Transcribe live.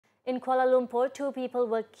In Kuala Lumpur, 2 people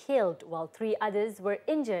were killed while 3 others were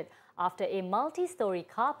injured after a multi-storey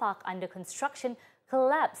car park under construction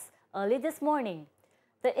collapsed early this morning.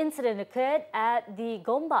 The incident occurred at the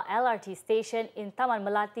Gombak LRT station in Taman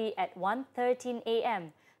Melati at 1:13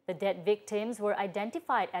 a.m. The dead victims were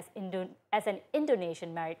identified as an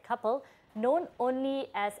Indonesian married couple known only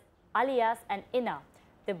as Alias and Ina.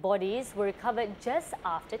 The bodies were recovered just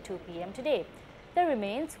after 2 p.m. today. The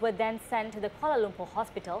remains were then sent to the Kuala Lumpur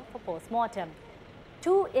hospital for post-mortem.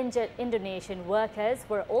 2 injured Indonesian workers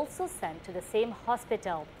were also sent to the same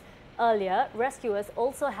hospital. Earlier, rescuers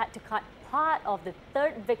also had to cut part of the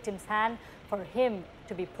 3rd victim's hand for him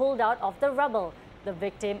to be pulled out of the rubble. The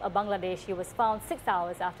victim, a Bangladeshi, was found 6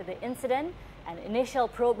 hours after the incident. An initial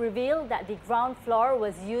probe revealed that the ground floor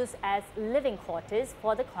was used as living quarters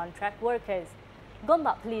for the contract workers.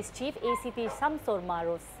 Gombak Police Chief ACP Samsur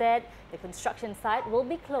Maruf said the construction site will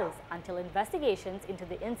be closed until investigations into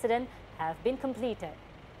the incident have been completed.